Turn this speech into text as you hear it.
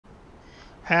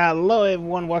Hello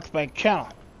everyone, welcome back to the channel.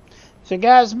 So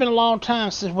guys, it's been a long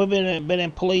time since we've been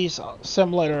in Police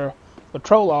Simulator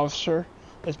Patrol Officer.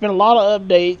 There's been a lot of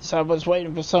updates. I was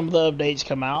waiting for some of the updates to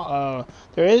come out.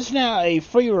 There is now a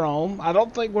free roam. I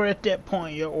don't think we're at that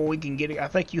point yet where we can get it. I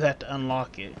think you have to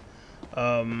unlock it.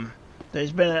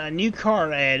 There's been a new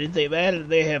card added.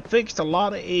 They have fixed a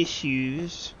lot of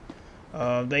issues.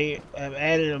 They have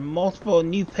added multiple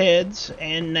new peds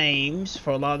and names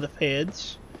for a lot of the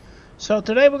peds. So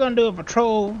today we're going to do a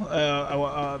patrol,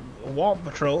 a walk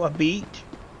patrol, a beat.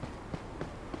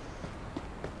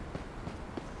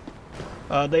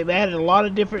 They've added a lot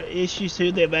of different issues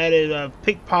too. They've added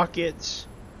pickpockets.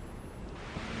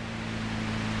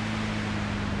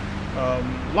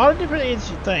 A lot of different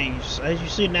things. As you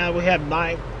see now, we have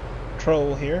night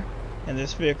patrol here. And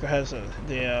this vehicle has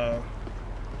the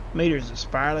meters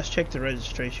expired. Let's check the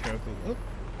registration real quick. Oh,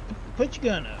 put your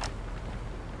gun up.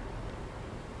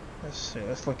 Let's see,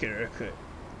 let's look at it real quick.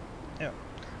 Yeah.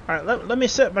 Alright, let me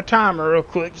set my timer real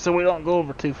quick so we don't go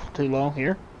over too long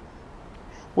here.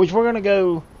 Which we're gonna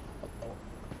go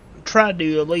try to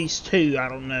do at least 2, I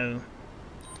don't know.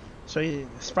 So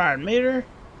expired meter.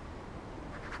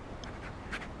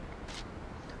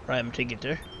 Right, I'm gonna take it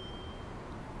there.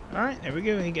 Alright, there we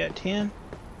go, he got 10.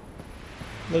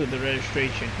 Look at the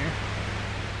registration here.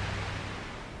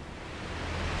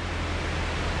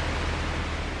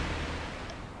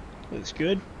 Looks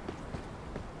good.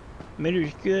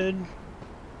 Meter's good.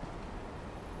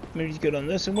 Meter's good on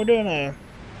this, and we're doing a.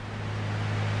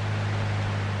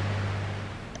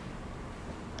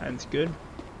 That's good.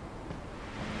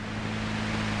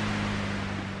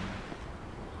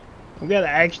 We got an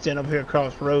accident up here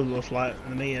across the road. Looks like.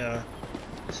 Let me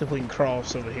see if we can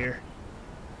cross over here.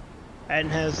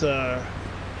 And has a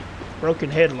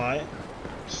broken headlight.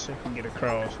 Let's see if we can get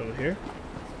across over here.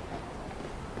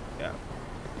 Yeah.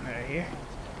 Right here.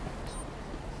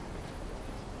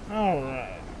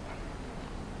 Alright.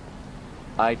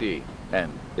 ID,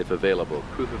 and, if available,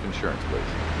 proof of insurance, please.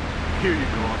 Here you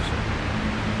go, officer.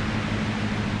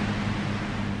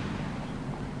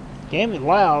 Damn it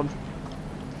loud.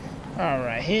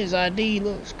 Alright, his ID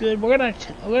looks good. We're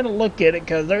gonna look at it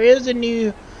because there is a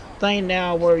new thing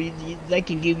now where they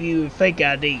can give you fake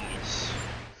IDs.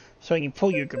 So you can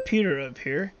pull your computer up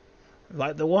here,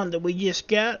 like the one that we just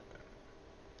got.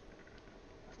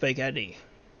 Fake ID.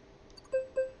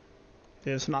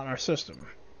 It's not in our system.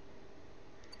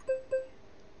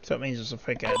 So it means it's a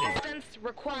fake ID. Assistance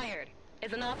required.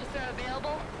 Is an officer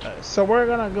available? So we're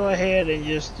gonna go ahead and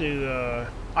just do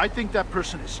I think that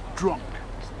person is drunk.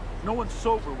 No one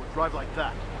sober would drive like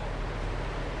that.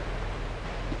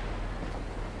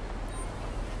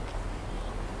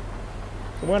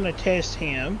 we're gonna test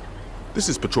him. This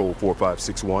is Patrol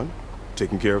 4561,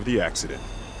 taking care of the accident.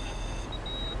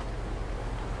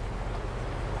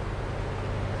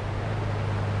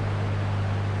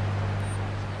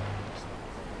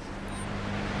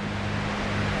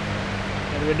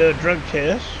 And we do a drug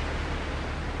test.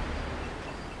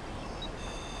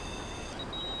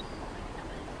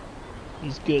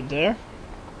 He's good there.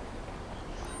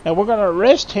 Now we're gonna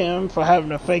arrest him for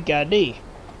having a fake ID.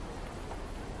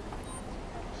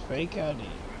 Fake ID.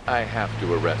 I have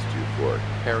to arrest you for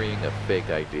carrying a fake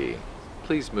ID.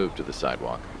 Please move to the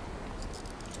sidewalk.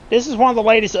 This is one of the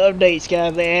latest updates,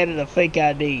 guys. They added a fake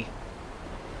ID.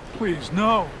 Please,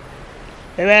 no.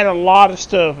 They've added a lot of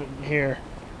stuff here.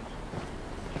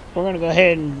 We're gonna go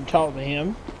ahead and talk to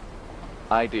him.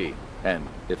 ID, and,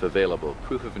 if available,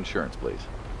 proof of insurance, please.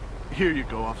 Here you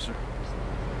go, officer.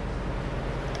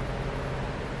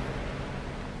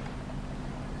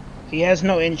 He has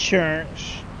no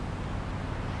insurance.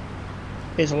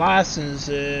 His license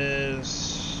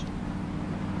is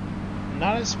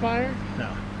not expired? No.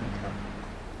 Okay.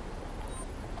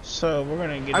 So we're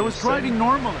gonna get. I was driving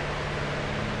normally.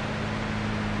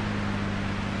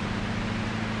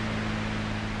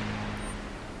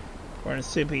 We're gonna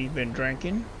see if he's been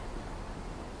drinking.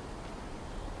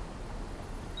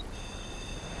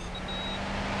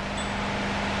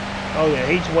 Oh yeah,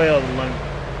 he's well the limit.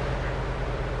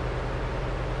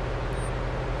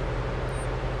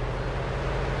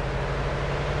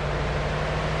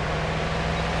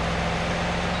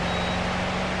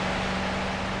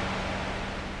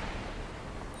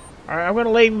 Alright, I'm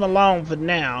gonna leave him alone for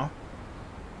now.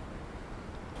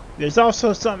 There's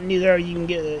also something new there you can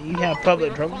get. You have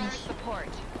public troubles.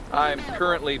 I'm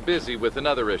currently busy with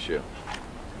another issue.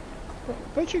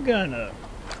 Put your gun up.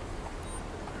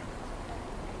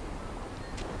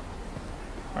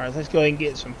 Alright, let's go ahead and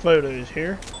get some photos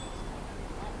here.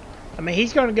 I mean,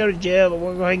 he's going to go to jail, but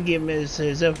we'll go ahead and give him his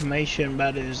information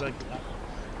about his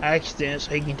accident,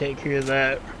 so he can take care of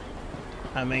that.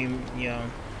 I mean, you know.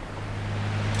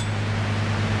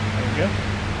 There we go.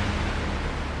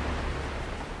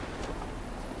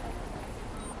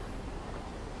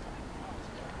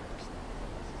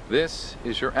 This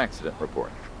is your accident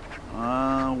report.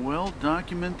 Well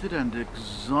documented and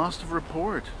exhaustive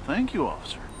report. Thank you,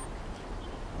 officer.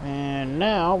 And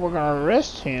now we're gonna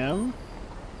arrest him.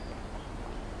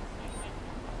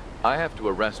 I have to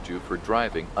arrest you for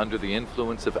driving under the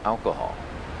influence of alcohol.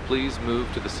 Please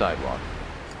move to the sidewalk.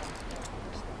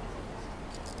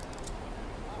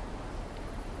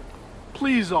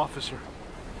 Please, officer.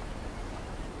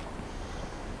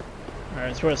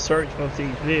 Alright, so we're gonna search both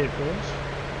these vehicles.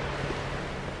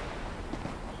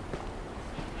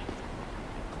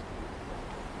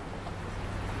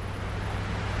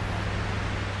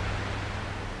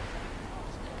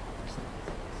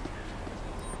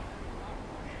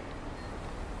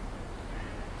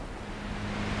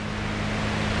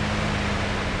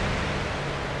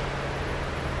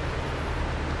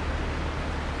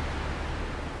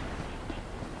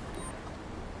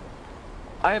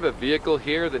 I have a vehicle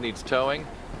here that needs towing.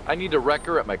 I need a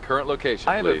wrecker at my current location, please.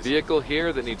 I have a vehicle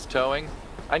here that needs towing.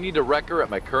 I need a wrecker at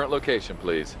my current location,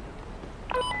 please.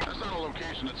 That's not a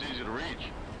location that's easy to reach.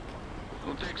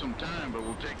 It'll take some time, but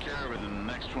we'll take care of it in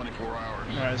the next 24 hours.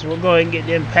 Alright, so we'll go ahead and get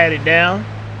them patted down.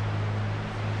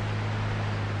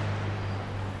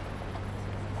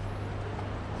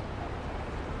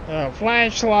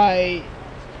 Flashlight,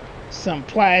 some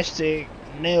plastic,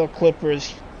 nail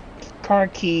clippers, car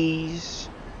keys,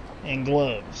 and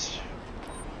gloves.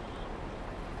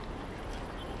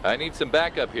 I need some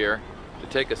backup here to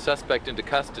take a suspect into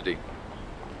custody.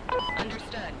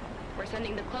 Understood. We're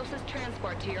sending the closest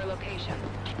transport to your location.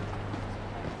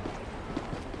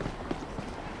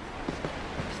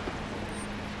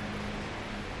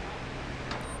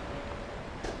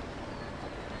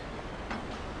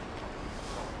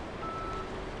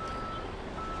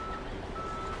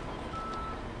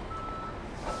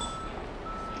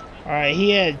 Alright, he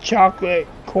had chocolate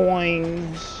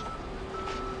coins,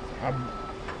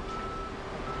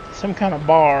 some kind of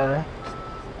bar,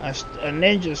 a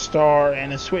ninja star,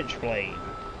 and a switchblade.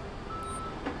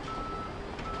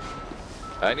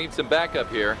 I need some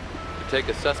backup here to take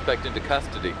a suspect into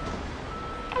custody.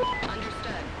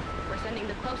 Understood. We're sending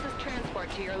the closest transport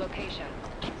to your location.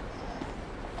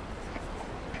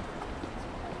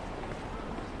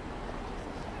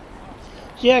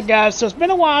 Yeah, guys, so it's been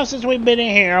a while since we've been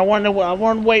in here. I wanted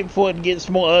to wait for it to get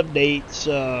some more updates,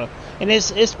 and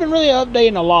it's been really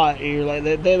updating a lot here. Like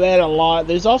they've added a lot.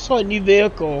 There's also a new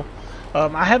vehicle.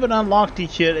 I haven't unlocked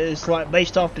it yet. It's like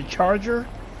based off the Charger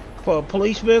for a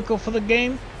police vehicle for the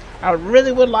game. I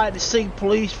really would like to see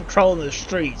police patrolling the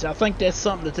streets. I think that's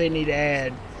something that they need to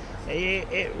add.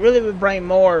 It really would bring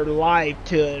more life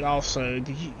to it also,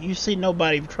 because you see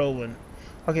nobody patrolling.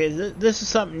 Okay, this is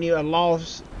something new, a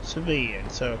lost civilian.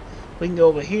 So we can go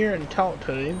over here and talk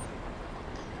to him,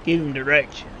 give him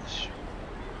directions.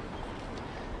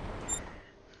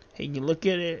 He can look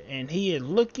at it, and he is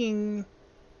looking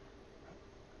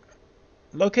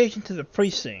location to the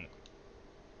precinct.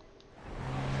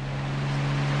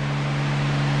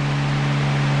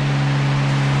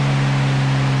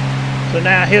 So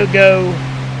now he'll go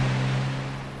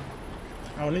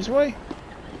on his way.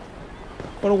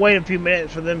 I'm gonna wait a few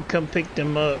minutes for them to come pick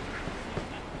them up.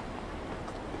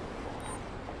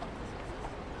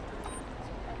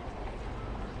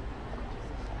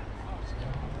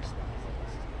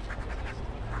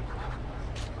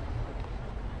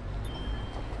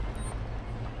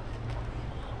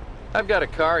 I've got a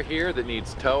car here that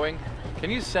needs towing.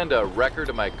 Can you send a wrecker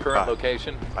to my current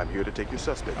location? I'm here to take your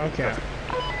suspect. Okay.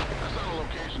 That's not a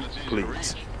location that's easy to Please,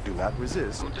 reach. do not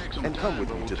resist It'll take some and time, come with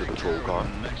but me we'll to the take patrol care of car. it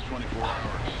in the next 24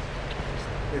 hours.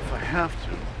 If I have to.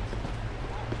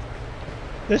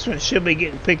 This one should be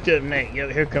getting picked up next.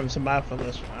 Yep, here comes somebody for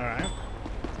this one. Alright.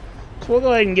 So we'll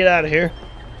go ahead and get out of here.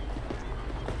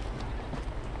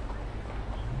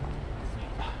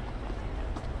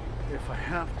 If I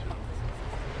have to.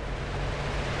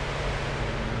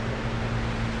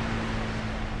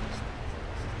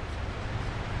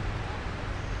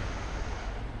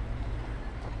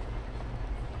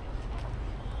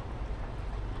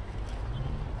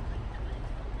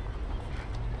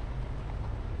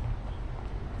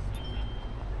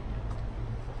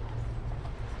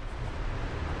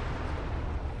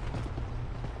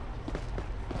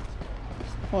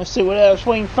 Let's see what else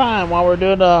we can find while we're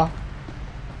doing a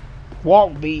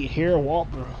walk beat here, walk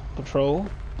patrol,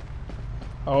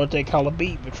 or what they call a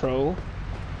beat patrol.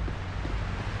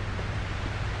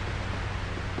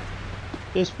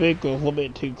 This vehicle is a little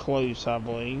bit too close, I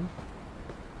believe.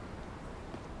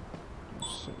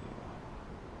 Let's see.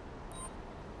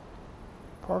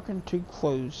 Parking too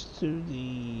close to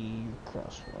the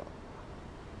crosswalk.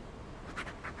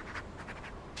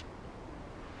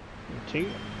 Yep, there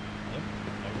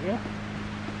we go.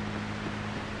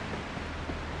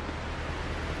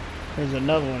 There's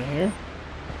another one here.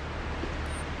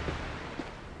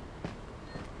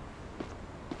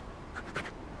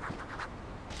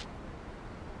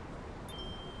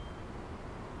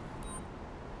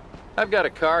 I've got a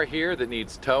car here that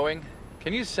needs towing.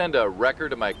 Can you send a wrecker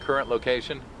to my current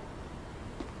location?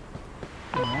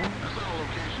 That's not a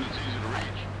location that's easy to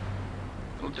reach.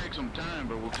 It'll take some time,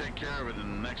 but we'll take care of it in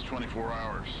the next 24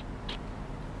 hours.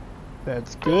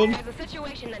 That's good. There's a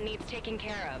situation that needs taking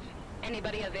care of.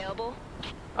 Anybody available?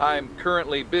 I'm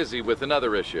currently busy with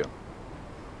another issue.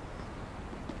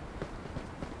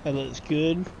 That looks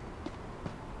good.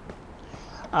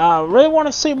 I really want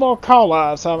to see more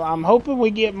call-outs. I'm hoping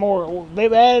we get more.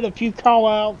 They've added a few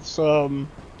call-outs. A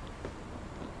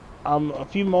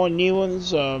few more new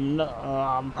ones.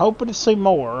 I'm hoping to see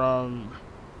more.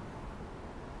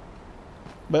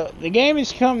 But the game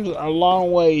has come a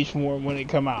long ways from when it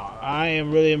come out. I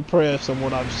am really impressed on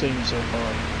what I've seen so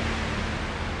far.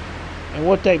 And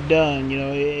what they've done, you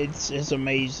know, it's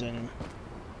amazing.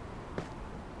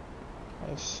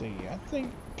 Let's see, I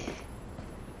think...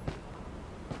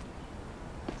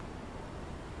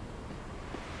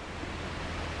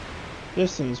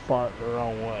 This thing's parked the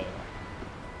wrong way.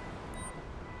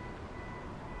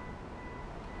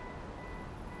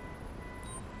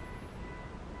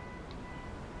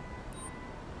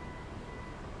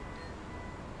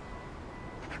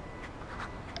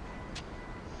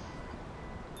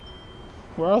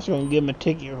 We're also going to give him a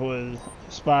ticket for his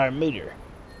expired meter.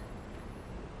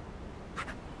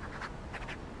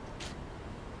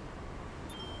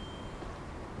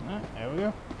 Alright, there we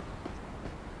go.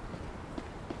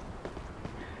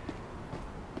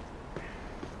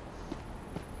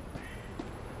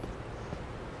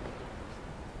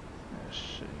 Let's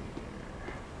see here.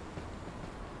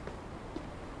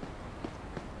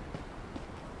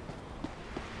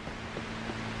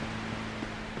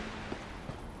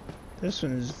 This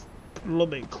one's a little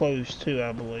bit close too,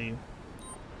 I believe.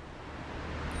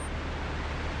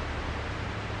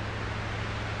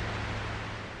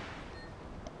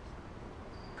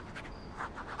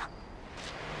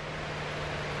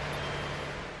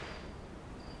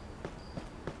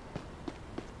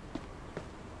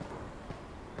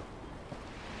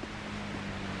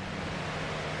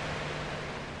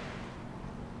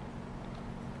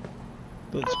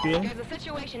 Looks good. There's a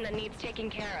situation that needs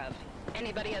taking care of.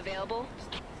 Anybody available?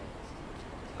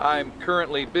 I'm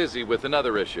currently busy with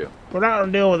another issue. We're not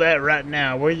going to deal with that right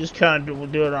now. We're just kind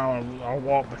of doing our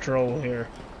walk patrol here.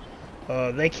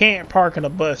 They can't park in a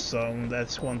bus zone.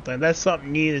 That's one thing. That's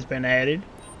something new that's been added.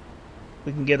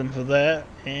 We can get them for that.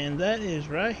 And that is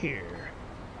right here.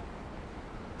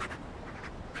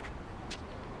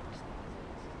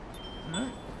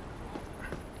 Alright.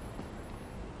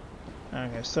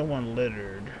 Okay, someone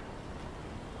littered.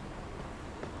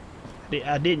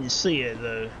 I didn't see it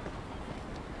though.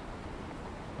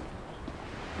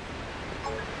 I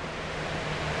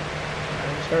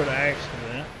just heard an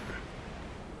accident.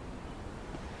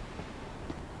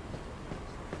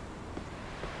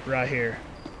 Right here.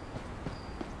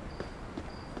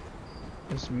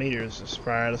 This meter is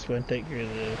expired. Let's go ahead and take care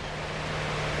of this.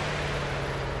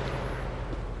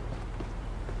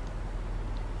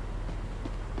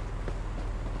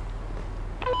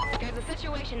 There's a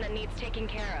situation that needs taking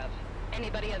care of.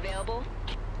 Anybody available?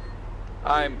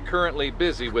 I'm currently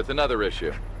busy with another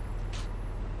issue.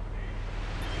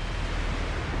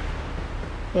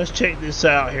 Let's check this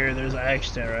out here. There's an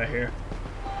accident right here.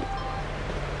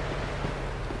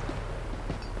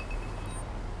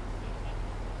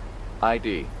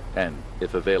 ID, and,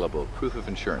 if available, proof of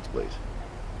insurance, please.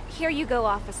 Here you go,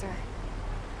 officer.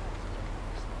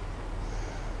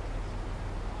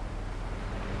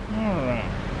 Alright.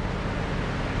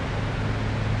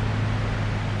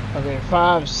 Okay,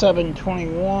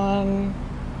 5721.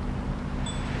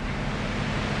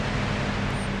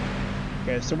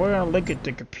 Okay, so we're gonna look at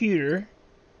the computer.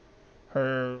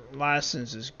 Her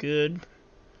license is good.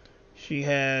 She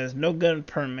has no gun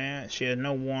permit. She has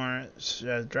no warrants. She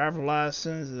has driver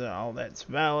license. All that's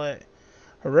valid.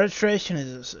 Her registration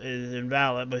is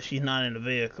invalid, but she's not in the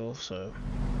vehicle, so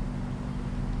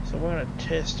we're gonna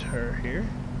test her here.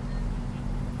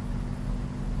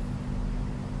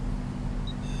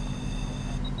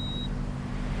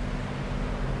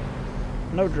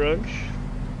 No drugs.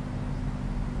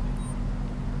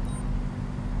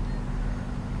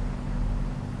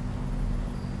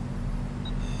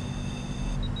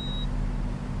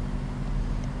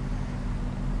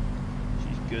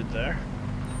 good there.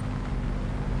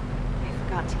 I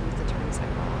forgot to use the turn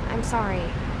signal. I'm sorry.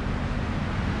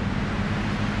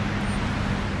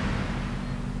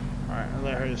 Alright, I'll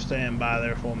let her stand by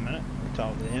there for a minute.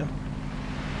 Talk to him.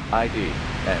 ID,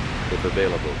 and, if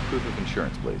available, proof of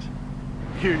insurance, please.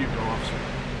 Here you go, officer.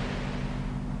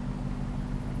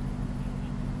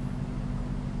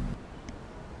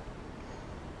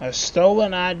 A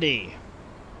stolen ID.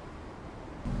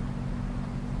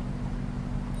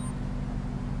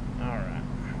 Alright.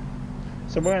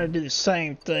 So we're going to do the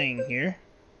same thing here.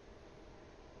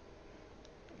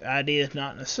 The ID is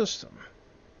not in the system.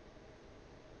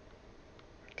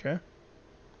 Okay.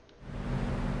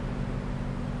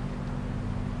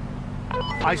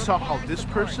 I saw how this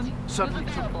person suddenly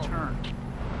took a turn.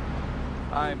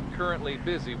 I'm currently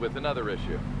busy with another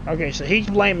issue. Okay, so he's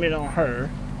blaming it on her.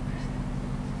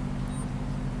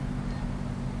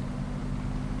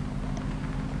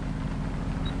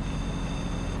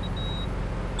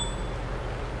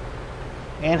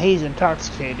 And he's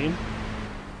intoxicated.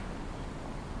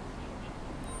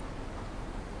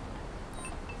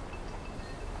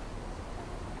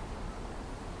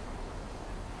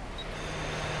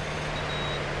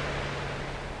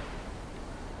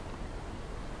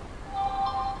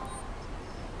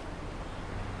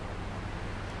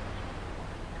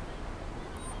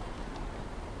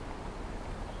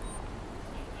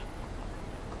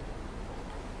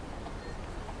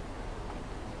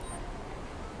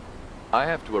 I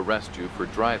have to arrest you for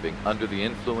driving under the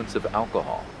influence of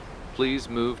alcohol. Please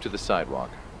move to the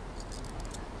sidewalk.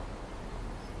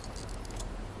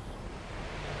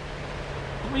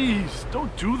 Please,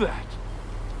 don't do that.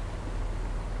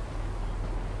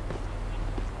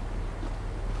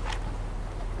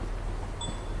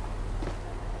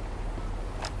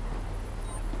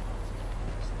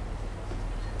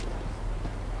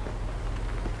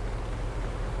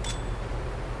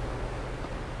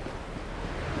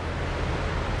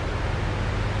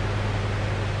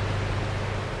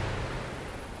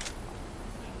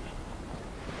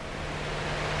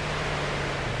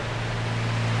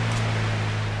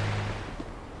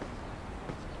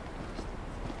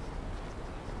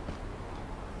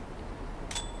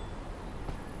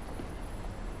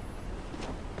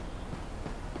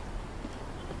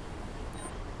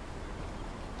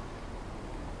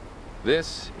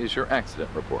 This is your accident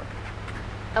report.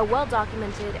 A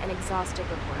well-documented and exhaustive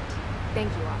report.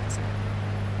 Thank you, officer.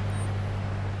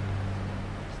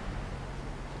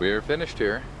 We're finished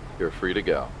here. You're free to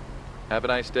go. Have a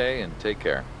nice day and take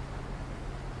care.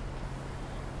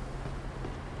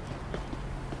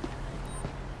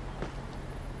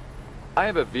 I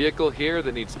have a vehicle here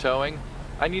that needs towing.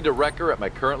 I need a wrecker at my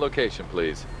current location,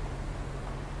 please.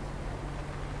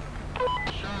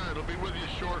 Sure, it'll be with you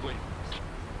shortly.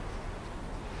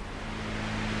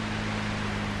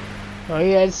 Well,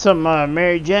 he had some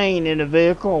Mary Jane in the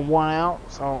vehicle, 1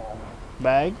 ounce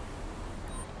bag.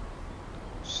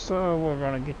 So we're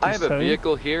gonna get this I have a towed.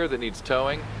 vehicle here that needs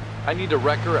towing. I need a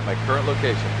wrecker at my current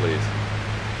location, please.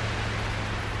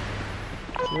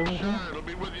 Sure, it'll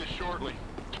be with you shortly.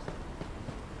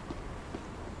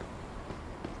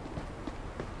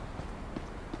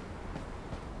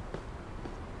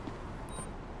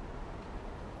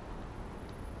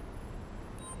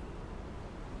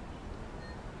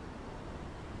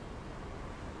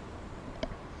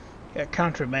 Got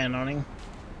contraband on him.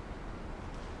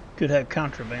 Could have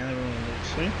contraband. Let's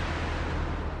see.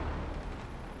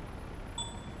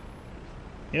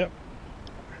 Yep.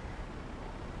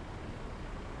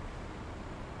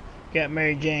 Got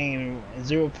Mary Jane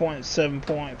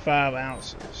 0.7.5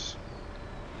 ounces.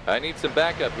 I need some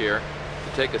backup here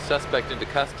to take a suspect into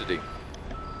custody.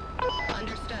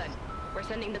 Understood. We're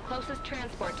sending the closest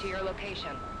transport to your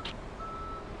location.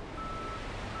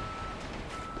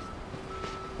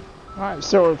 Alright,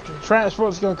 so the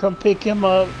transport's gonna come pick him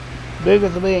up.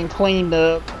 Vehicles are being cleaned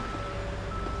up.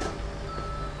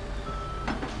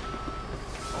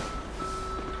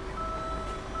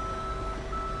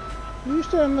 What are you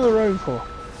standing in the road for?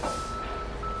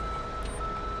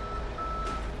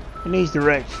 He needs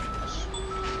directions.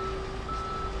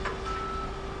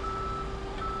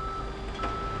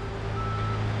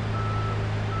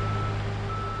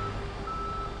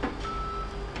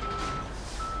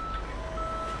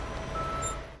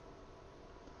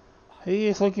 He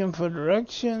is looking for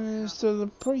directions to the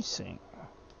precinct.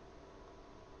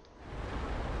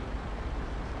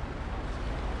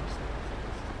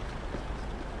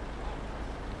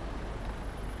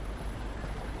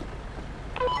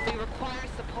 We require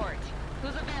support.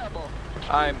 Who's available?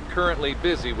 I'm currently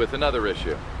busy with another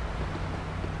issue.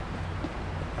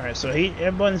 Alright, so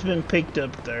everyone's been picked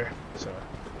up there. So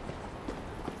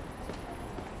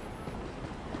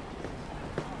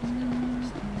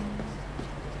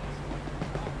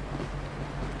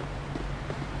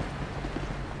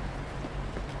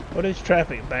What is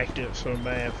traffic backed up so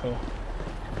bad for?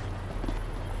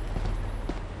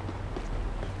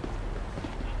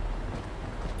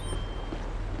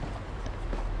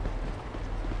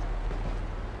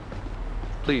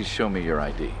 Please show me your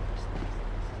ID.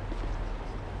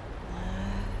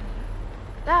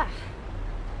 Ah.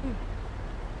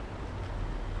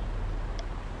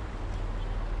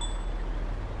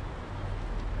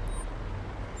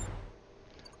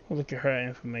 Look at her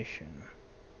information.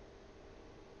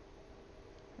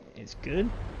 It's good.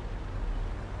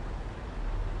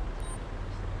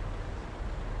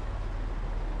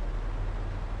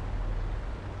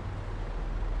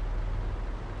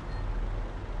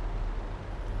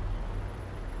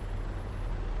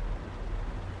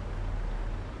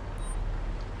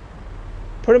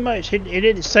 Pretty much, it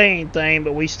didn't say anything,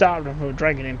 but we stopped him from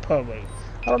drinking in public.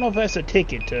 I don't know if that's a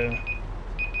ticket, though.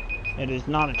 It is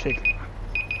not a ticket.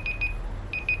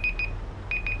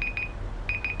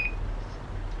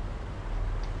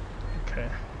 Okay,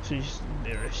 she's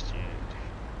arrested.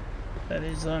 That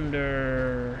is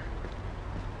under...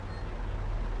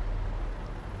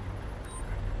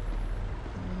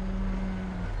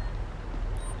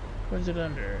 What's it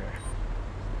under?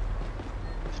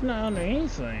 It's not under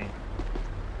anything.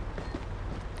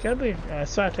 Gotta be a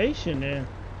citation then.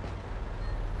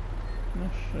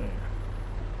 Let's see.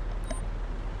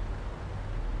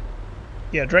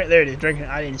 Yeah, right there it is. Drinking.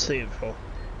 I didn't see it before.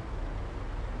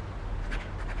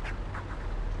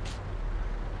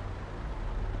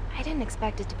 I didn't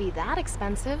expect it to be that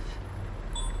expensive.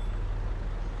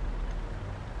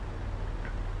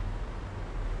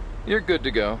 You're good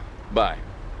to go. Bye.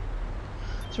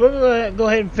 So we're gonna go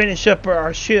ahead and finish up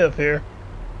our shift here.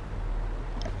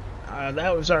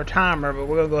 That was our timer, but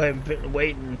we're gonna go ahead and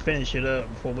wait and finish it up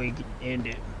before we end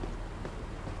it.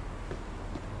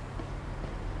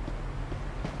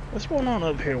 What's going on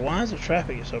up here? Why is the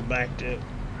traffic so backed up?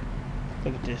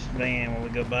 Look at this van when we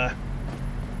go by.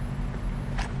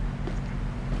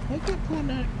 Look at pulling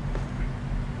that.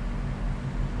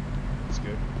 That's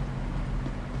good.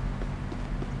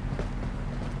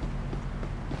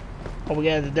 Oh, we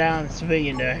got the down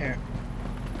civilian down here.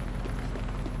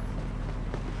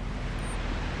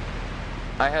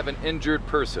 I have an injured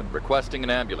person requesting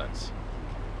an ambulance.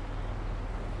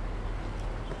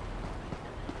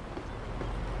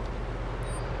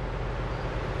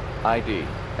 ID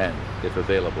and, if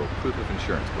available, proof of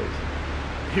insurance,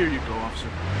 please. Here you go, officer.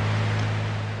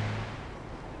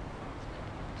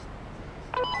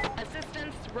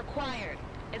 Assistance required.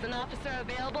 Is an officer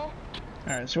available?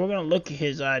 Alright, so we're gonna look at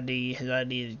his ID. His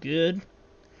ID is good.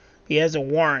 He has a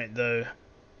warrant though.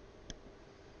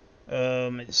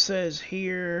 It says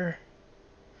here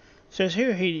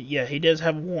he does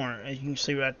have a warrant, as you can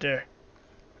see right there.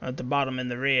 At the bottom in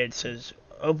the red it says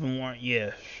open warrant,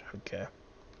 yes. Okay.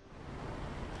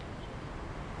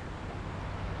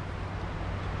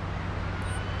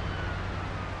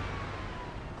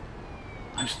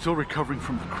 I'm still recovering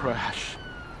from the crash.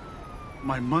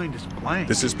 My mind is blank.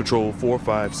 This is Patrol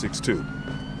 4562.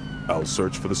 I'll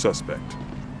search for the suspect.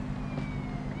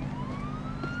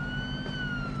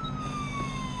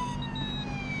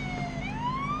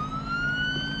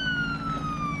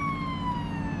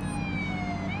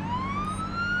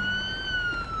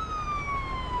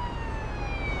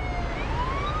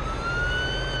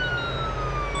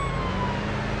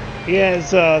 He has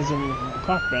some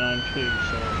contraband on him too,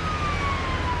 so.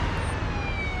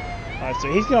 Alright, so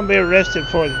he's gonna be arrested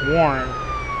for his warrant.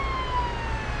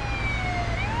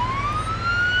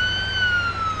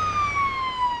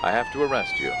 I have to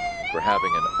arrest you for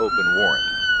having an open warrant.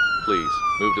 Please,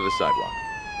 move to the sidewalk.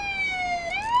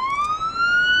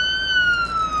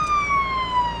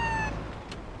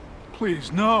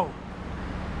 Please, no.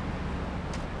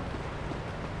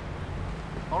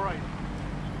 All right.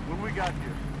 When we got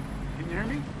here, can you hear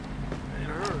me? It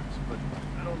hurts, but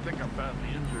I don't think I'm badly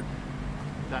injured.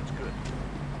 That's good.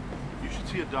 You should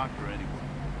see a doctor anyway.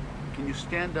 Can you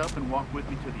stand up and walk with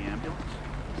me to the ambulance?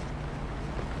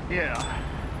 Yeah,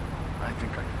 I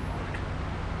think I can walk.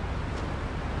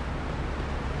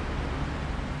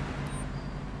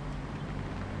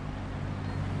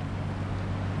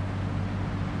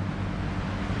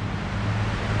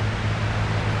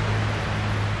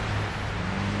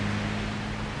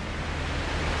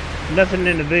 Nothing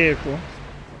in the vehicle.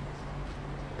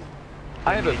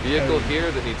 I have a vehicle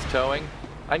here that needs towing.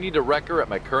 I need a wrecker at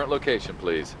my current location,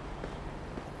 please.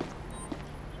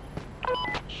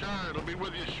 Sure, it'll be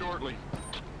with you shortly.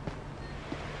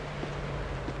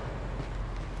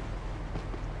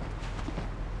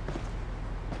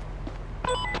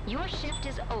 Your shift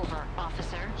is over,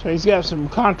 officer. So he's got some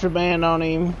contraband on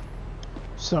him.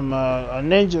 some a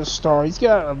Ninja Star. He's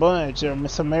got a bunch.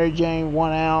 Some Mary Jane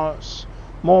 1 ounce,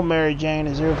 more Mary Jane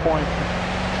is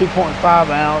 2.5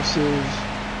 ounces,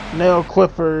 nail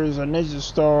clippers, a Ninja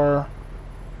Star.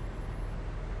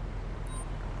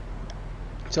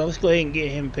 So let's go ahead and get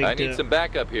him picked up. I need some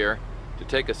backup here to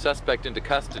take a suspect into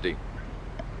custody.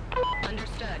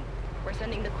 Understood. We're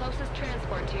sending the closest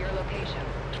transport to your location.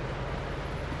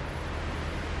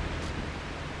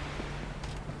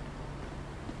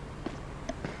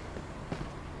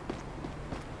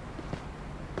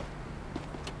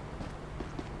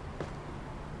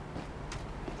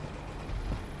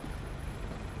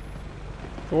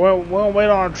 We'll wait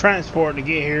on our transport to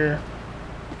get here.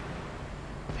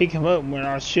 Pick him up when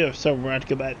our shift's over. We'll have to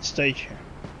go back to the station.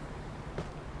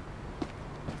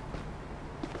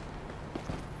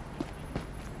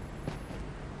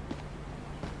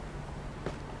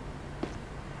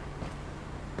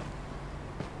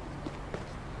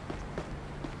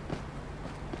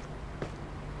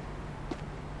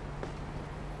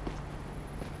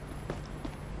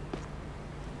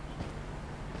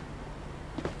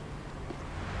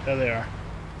 There they are.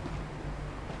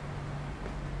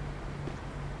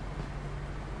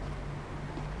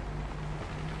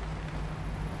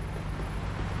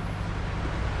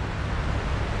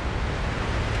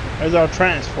 There's our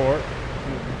transport.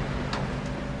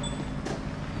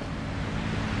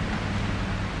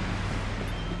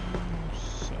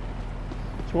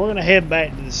 So we're gonna head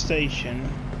back to the station.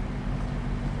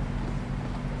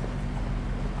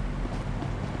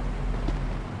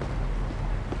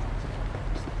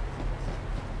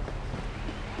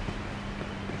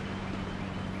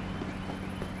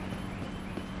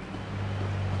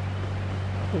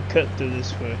 We'll cut through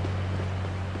this way.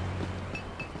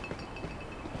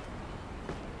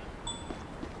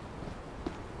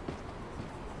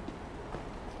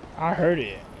 I heard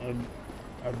it.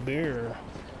 A beer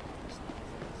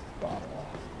bottle.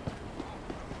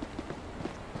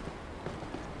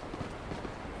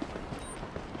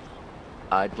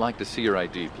 I'd like to see your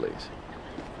ID, please.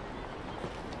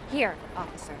 Here,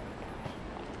 officer.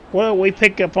 Well, we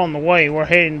picked up on the way. We're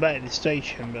heading back to the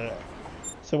station, but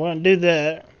so we're gonna do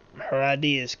that. Her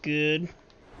ID is good.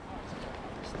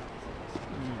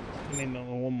 Maybe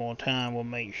one more time. We'll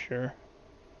make sure.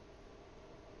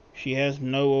 She has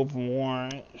no open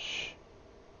warrants.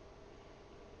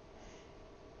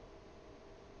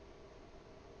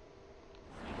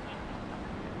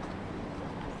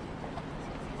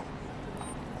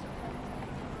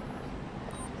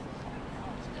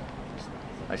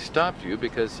 I stopped you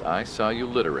because I saw you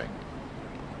littering.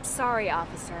 Sorry,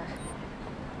 officer.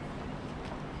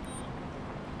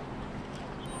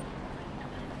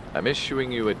 I'm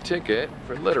issuing you a ticket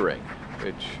for littering,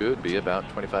 which should be about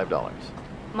 $25.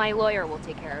 My lawyer will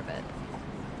take care of it.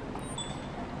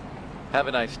 Have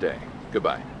a nice day.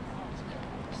 Goodbye.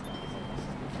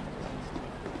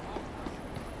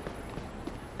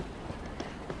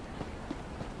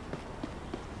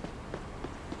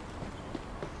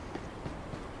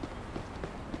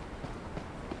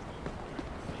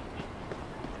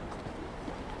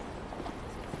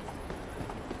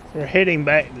 We're heading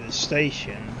back to the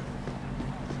station.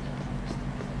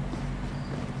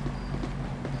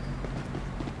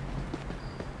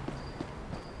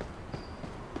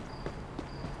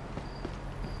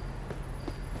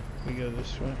 We go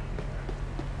this way.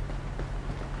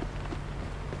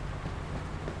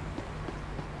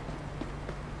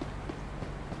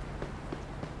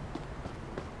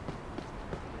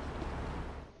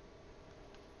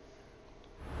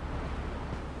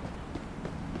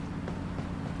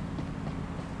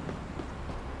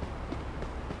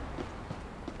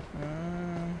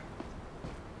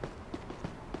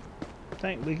 I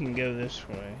think we can go this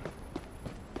way.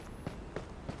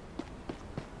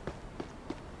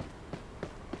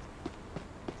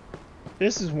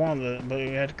 This is one of the, but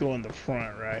we have to go in the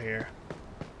front right here.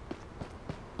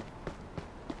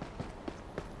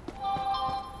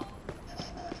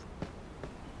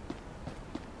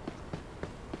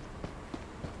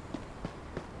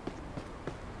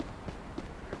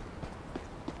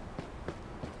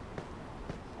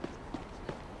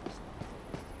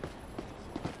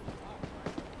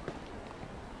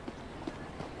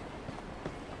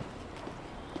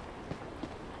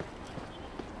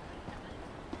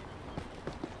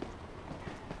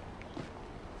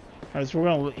 Alright, so we're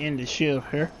going to end the shift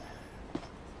here.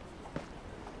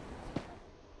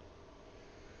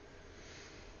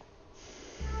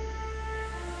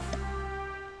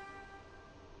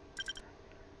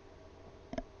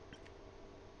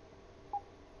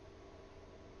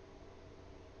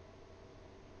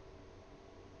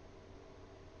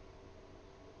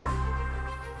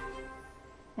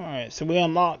 Alright, so we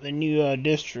unlocked the new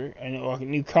district, and a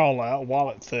new call out,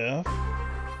 wallet theft.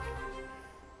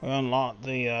 We unlocked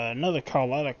the another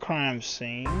call out, a crime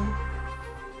scene,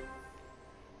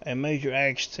 a major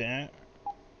accident,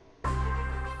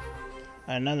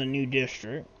 another new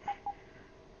district.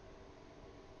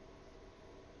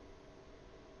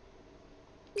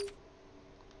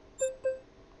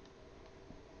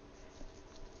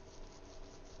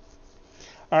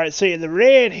 Alright, see, the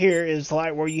red here is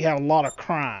like where you have a lot of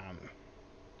crime.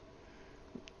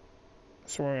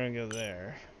 So we're going to go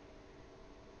there.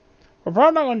 We're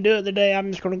probably not going to do it today. I'm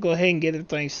just going to go ahead and get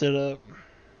everything set up.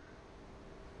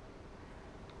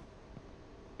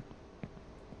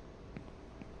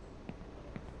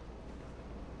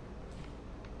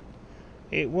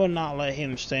 It will not let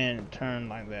him stand and turn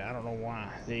like that. I don't know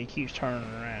why. He keeps turning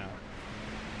around.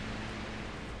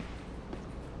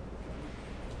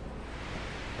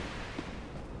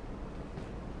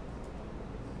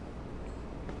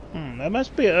 That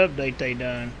must be an update they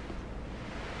done.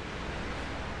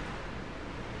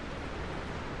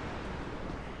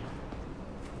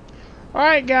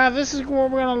 Alright guys, this is where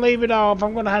we're going to leave it off.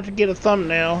 I'm going to have to get a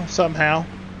thumbnail somehow.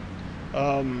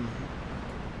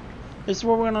 This is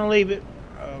where we're going to leave it.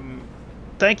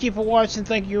 Thank you for watching.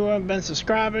 Thank you for been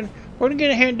subscribing. We're going to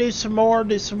get ahead and do some more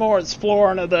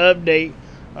exploring of the update.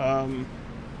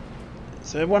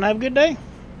 So everyone have a good day.